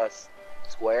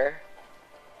square?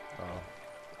 Oh.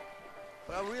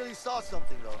 But I really saw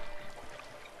something, though.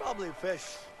 Probably a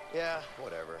fish. Yeah,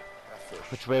 whatever. A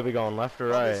fish. Which way are we going, left or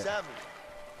Probably right? salmon.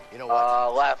 You know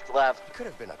what? Left, left. It could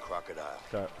have been a crocodile.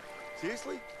 Okay.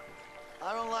 Seriously?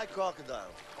 I don't like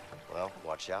crocodiles. Well,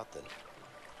 watch out then.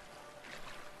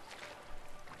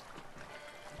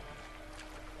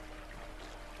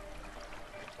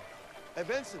 Hey,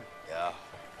 Vincent, Yeah.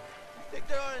 think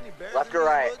there are any bears Left in or these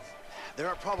right? woods? There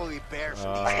are probably bears in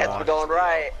Uh, these I guess we're waters, going Leo.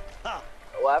 right. Ha!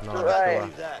 Left No, or left or right?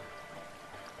 Believe that.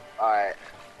 Alright.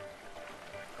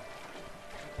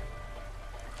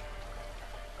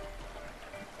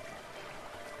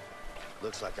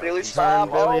 Looks like our Billy, piece- stop.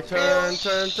 Turn, Billy, Oh, turn, Billy.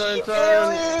 turn, turn, turn,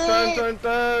 Billy. turn, turn,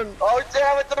 turn. Oh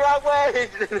damn, it's the wrong way!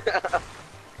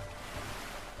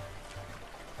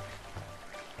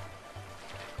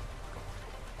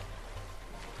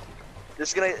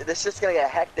 This is gonna get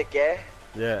hectic, eh?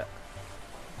 Yeah.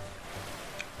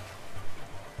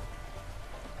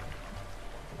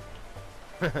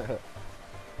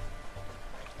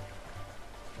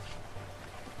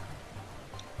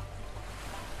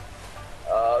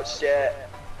 Oh shit.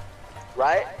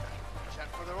 Right? Check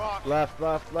for the rock. Left,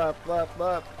 left, left, left,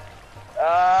 left.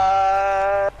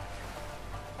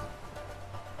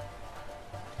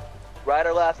 Right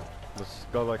or left? Let's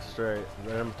go like straight.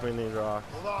 Right in between these rocks.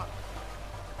 Hold on.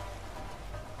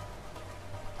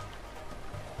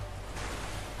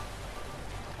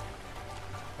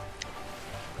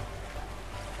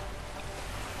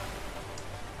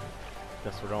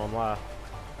 Guess we're going left.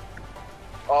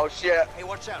 Oh shit. Hey,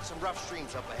 watch out. Some rough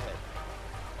streams up ahead.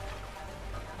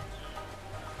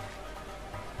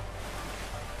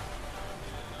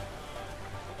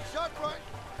 Shot right.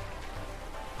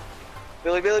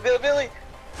 Billy, Billy, Billy, Billy.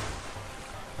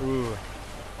 Ooh.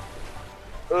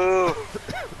 Ooh.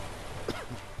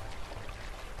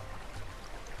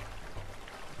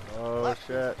 Oh Left.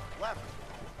 shit. Left.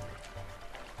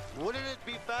 Wouldn't it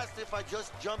be fast if I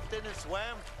just jumped in and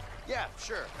swam? Yeah,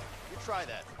 sure. You try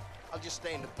that. I'll just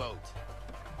stay in the boat.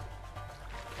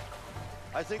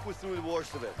 I think we're through the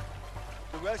worst of it.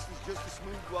 The rest is just a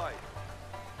smooth ride.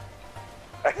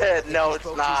 No, it's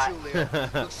Spoke not. too soon, Leo.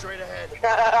 Look straight ahead.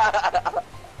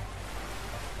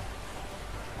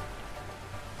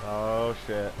 Oh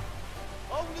shit.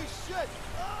 Holy shit!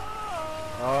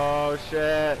 Ah! Oh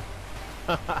shit.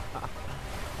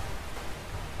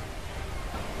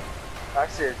 That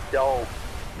shit's dope.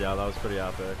 Yeah, that was pretty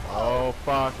epic. Oh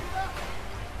fuck.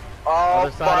 Oh,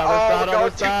 Other side, other side, go other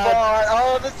too side. far.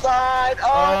 Oh, the side.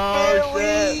 Oh,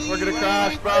 Billy. shit. We're gonna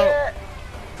crash, bro.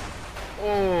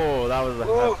 Oh, that was a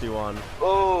Ooh. hefty one.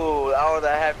 Oh, that was a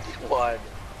hefty one.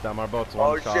 Damn, our boat's Oh,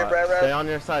 one shit, shot. Brad, Brad. Stay on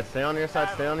your side, stay on your side,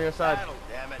 stay on your side. Battle,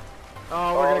 damn it.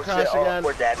 Oh, we're gonna crash shit. Oh, again.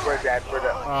 we're dead, we're dead, we're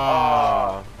dead.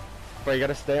 Oh. Bro, you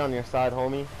gotta stay on your side,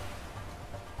 homie.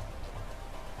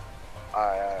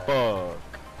 Alright. Fuck.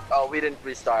 Oh, we didn't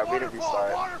restart, we didn't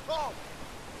restart. Waterfall!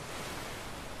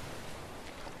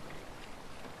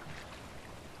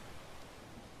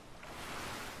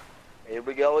 Here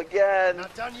we go again.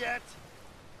 Not done yet.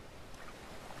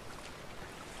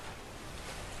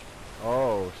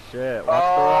 Oh shit. Watch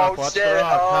the rock, watch the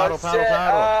rock. Paddle, paddle,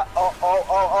 paddle.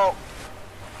 Oh.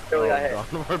 Billy got hit. Oh,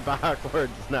 God, we're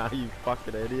backwards now, you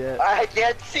fucking idiot. I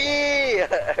can't see.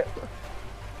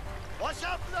 Watch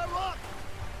out for that rock!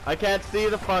 I can't see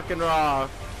the fucking rock.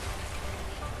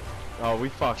 Oh, we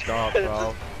fucked up,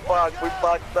 bro. Fuck, we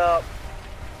fucked up.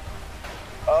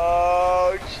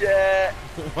 Oh shit.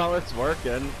 Well, it's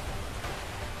working.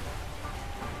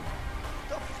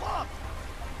 The fuck?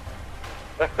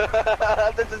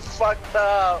 This is fucked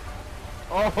up.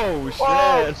 Oh shit.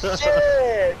 Oh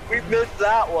shit. We missed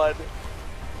that one.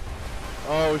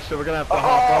 Oh shit, we're gonna have to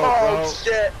hop out, bro. Oh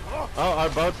shit. Oh, our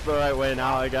boat's the right way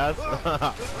now, I guess.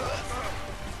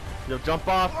 Yo, jump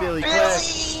off, Billy, quick.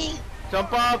 Billy.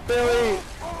 Jump off, Billy.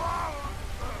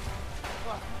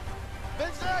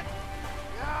 Vincent!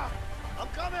 Yeah, I'm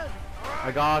coming!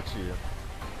 I got you.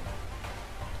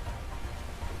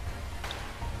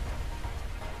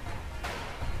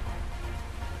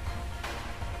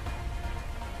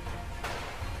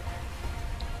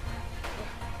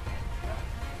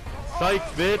 Psych,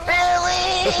 bitch.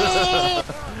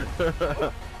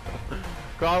 Billy.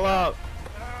 Crawl up.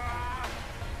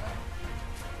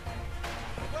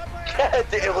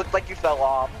 It looked like you fell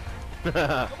off. Come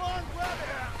on, grab it!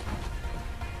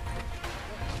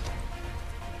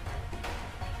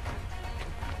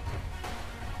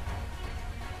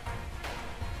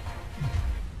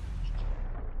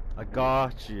 I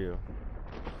got you.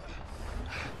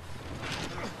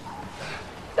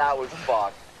 That was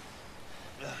fucked.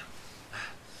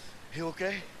 You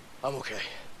okay? I'm okay.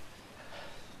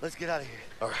 Let's get out of here.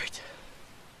 All right.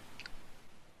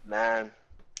 Man,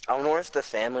 I wonder if the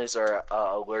families are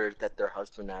alerted that their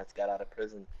husband has got out of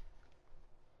prison.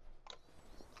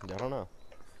 I don't know.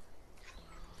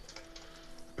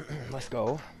 Let's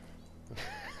go.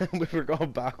 We were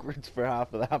going backwards for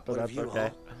half of that, but that's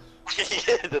okay.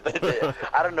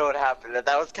 I don't know what happened.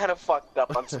 That was kind of fucked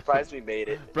up. I'm surprised we made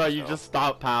it. Bro, you just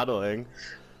stopped paddling.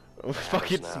 We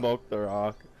fucking snap. smoked the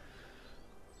rock.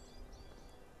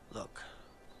 Look.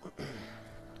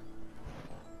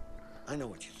 I know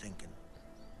what you're thinking.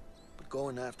 But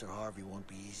going after Harvey won't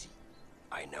be easy.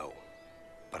 I know.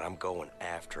 But I'm going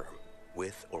after him,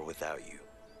 with or without you.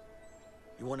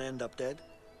 You want to end up dead?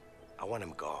 I want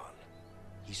him gone.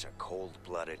 He's a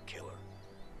cold-blooded killer.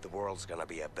 The world's gonna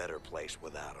be a better place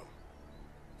without him.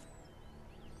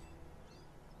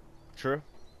 True.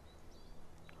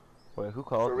 Wait, who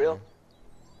called For real? me?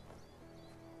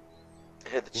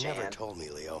 Hit the You never chan. told me,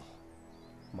 Leo.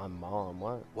 My mom,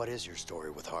 what? What is your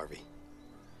story with Harvey?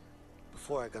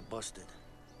 Before I got busted,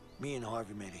 me and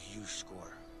Harvey made a huge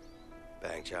score.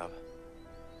 Bank job?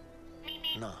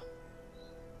 Nah.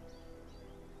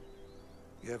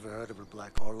 You ever heard of a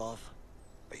Black Orlov?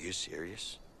 Are you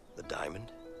serious? The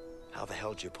diamond? How the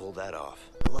hell did you pull that off?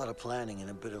 A lot of planning and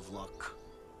a bit of luck.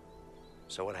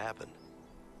 So what happened?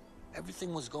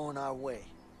 Everything was going our way.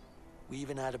 We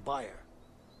even had a buyer.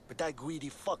 But that greedy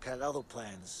fuck had other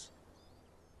plans.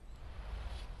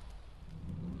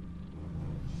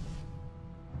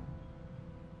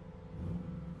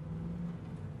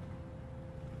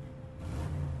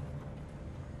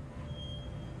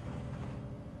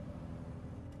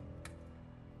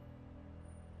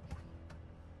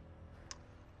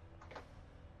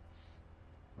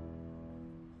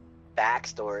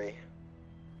 Backstory.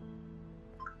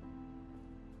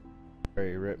 He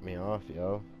ripped me off,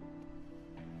 yo.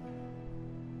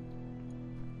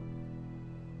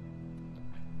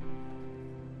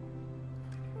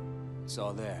 It's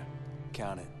all there.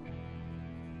 Count it.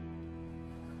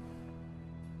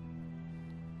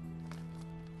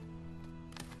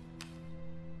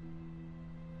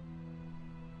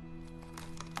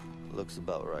 Looks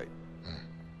about right.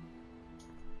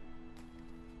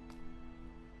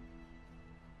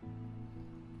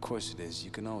 Of course it is.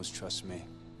 You can always trust me.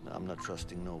 I'm not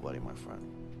trusting nobody, my friend.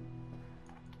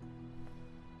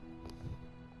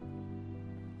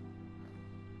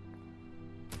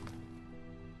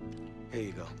 Here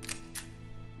you go.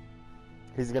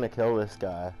 He's gonna kill this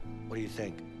guy. What do you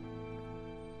think?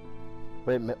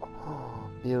 Wait,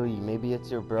 Billy, maybe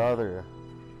it's your brother.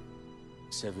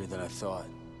 It's heavier than I thought.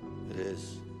 It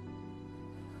is.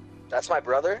 That's my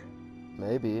brother?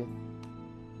 Maybe.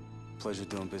 Pleasure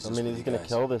doing I business mean, with he's you gonna guys.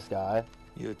 kill this guy.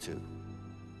 You too.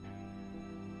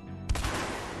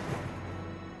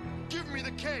 Give me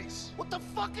the case! What the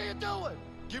fuck are you doing?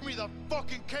 Give me the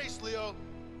fucking case, Leo!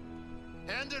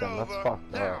 Hand it Damn, that's over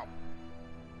fucked now! up.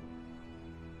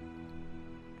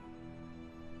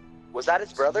 Was that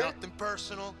his brother? It's nothing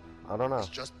personal. I don't know. It's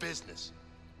just business.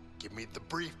 Give me the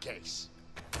briefcase.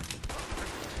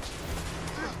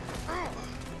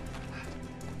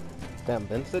 Damn,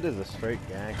 Vincent is a straight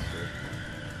gangster.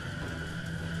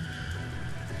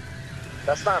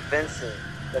 That's not Vincent.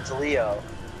 That's Leo.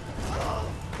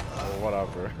 Oh,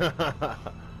 whatever.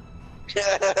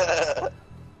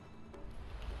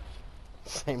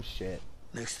 Same shit.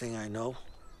 Next thing I know,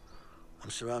 I'm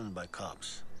surrounded by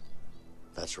cops.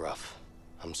 That's rough.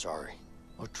 I'm sorry.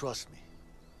 Oh, trust me.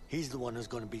 He's the one who's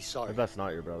gonna be sorry. If that's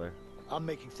not your brother. I'm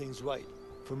making things right.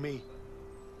 For me.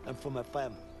 And for my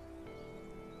family.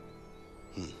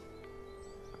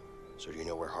 So do you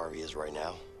know where Harvey is right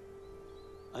now?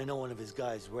 I know one of his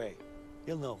guys, Ray.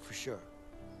 He'll know for sure.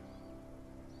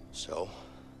 So?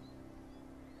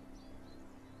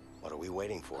 What are we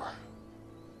waiting for?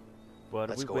 What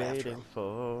Let's are go we after waiting him.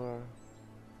 for?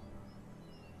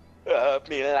 Love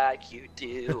me like you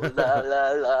do.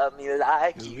 Love me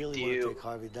like You you really want to do. take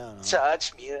Harvey down, huh?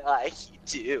 Touch me like you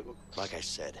do. Like I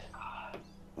said,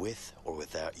 with or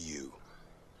without you,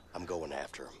 I'm going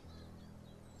after him.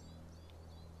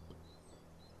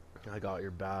 I got your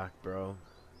back, bro.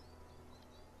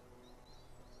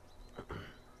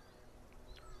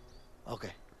 Okay.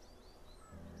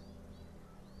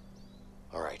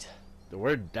 All right.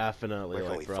 We're definitely Where can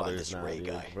like we find brothers this now, Ray dude.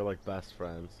 guy? We're like best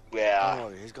friends. Yeah. Don't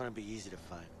worry, he's gonna be easy to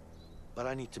find. But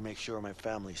I need to make sure my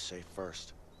family's safe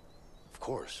first. Of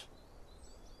course.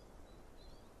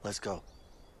 Let's go.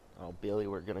 Oh, Billy,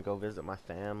 we're gonna go visit my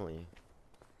family.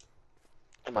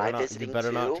 Am I You visiting better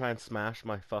too? not try and smash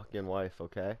my fucking wife,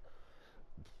 okay?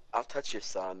 I'll touch your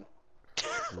son.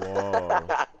 Whoa.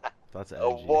 That's edgy.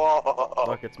 Whoa.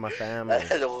 Look, it's my family.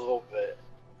 A little bit.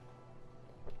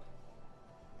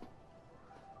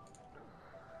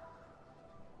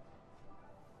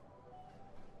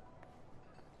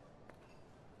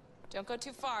 Don't go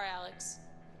too far, Alex.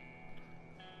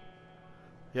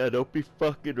 Yeah, don't be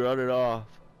fucking running off.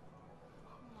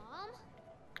 Mom?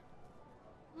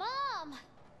 Mom!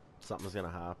 Something's gonna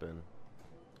happen.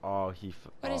 Oh,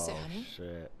 What is it, honey?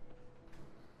 Shit.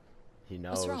 He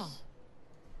knows. What's wrong?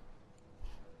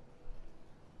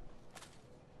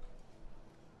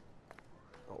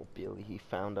 Oh, Billy, he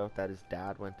found out that his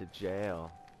dad went to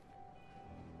jail.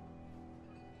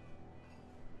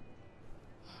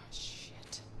 Oh,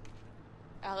 shit.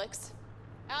 Alex?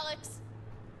 Alex!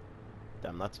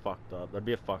 Damn, that's fucked up. That'd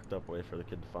be a fucked up way for the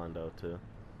kid to find out, too.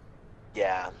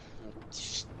 Yeah.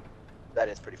 That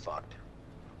is pretty fucked.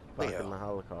 Back Leo. in the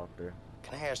helicopter.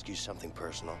 Can I ask you something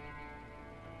personal?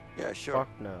 Yeah, sure.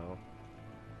 Fuck no.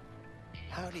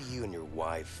 How do you and your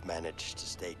wife manage to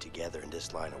stay together in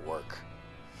this line of work?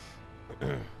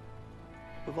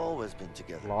 We've always been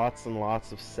together. Lots and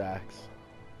lots of sex.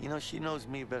 You know, she knows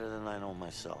me better than I know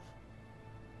myself.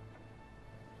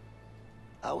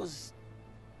 I was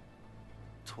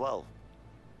 12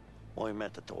 Well, he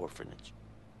meant at the orphanage.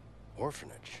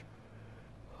 Orphanage?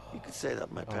 You could say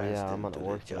that my Oh parents yeah, I'm didn't an do their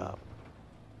orphan. job.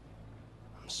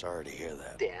 I'm sorry to hear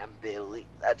that. Damn, Billy.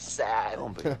 That's sad.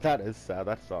 Don't be. That is sad.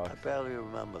 That I sucks. barely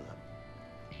remember them.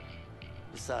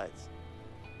 Besides,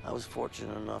 I was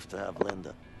fortunate enough to have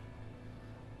Linda.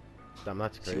 Damn,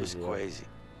 that's crazy. She was yeah. crazy.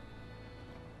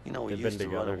 You know, we They've been used to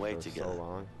run together away for together. so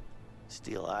long.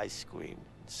 Steal ice cream,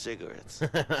 cigarettes,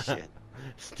 shit.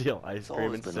 Steal ice It's cream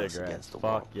always and been us cigarettes. against the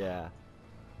Fuck world. yeah.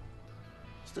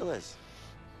 Still is.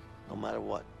 No matter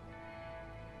what.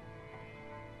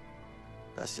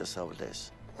 That's just how it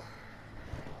is.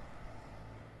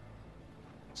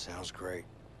 Sounds great.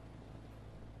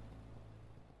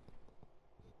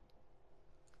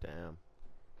 Damn.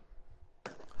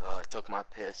 Oh, I took my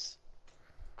piss.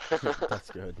 That's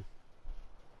good.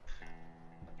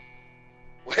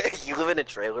 Wait, you live in a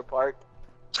trailer park?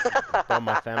 Bro,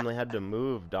 my family had to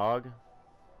move, dog.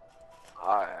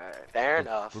 Alright, fair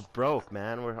enough. We're broke,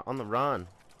 man. We're on the run.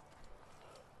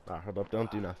 Alright, hold up.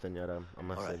 Don't do nothing yet. I'm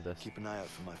gonna All save right, this. keep an eye out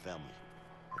for my family.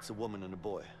 It's a woman and a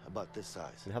boy, about this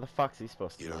size. And how the fuck's he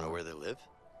supposed to You don't know where they live?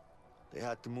 They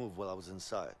had to move while I was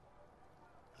inside.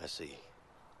 I see.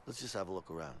 Let's just have a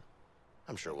look around.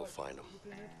 I'm sure we'll find them.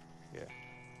 Yeah.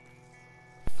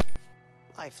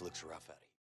 Life looks rough at you.